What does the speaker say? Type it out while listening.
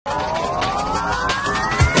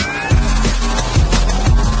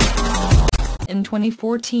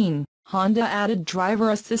2014, Honda added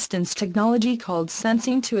driver assistance technology called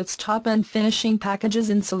sensing to its top-end finishing packages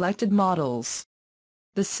in selected models.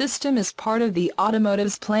 The system is part of the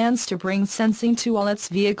automotive's plans to bring sensing to all its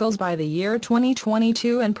vehicles by the year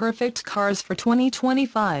 2022 and perfect cars for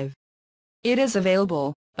 2025. It is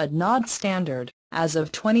available, but not standard, as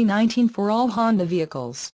of 2019 for all Honda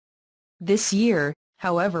vehicles. This year,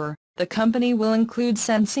 however, the company will include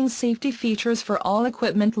sensing safety features for all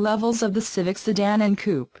equipment levels of the Civic sedan and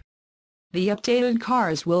coupe. The updated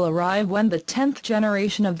cars will arrive when the 10th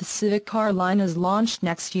generation of the Civic car line is launched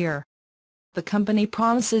next year. The company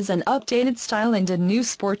promises an updated style and a new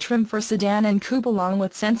sport trim for sedan and coupe along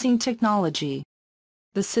with sensing technology.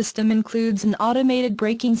 The system includes an automated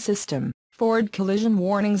braking system, forward collision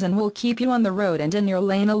warnings, and will keep you on the road and in your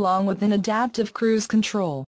lane along with an adaptive cruise control.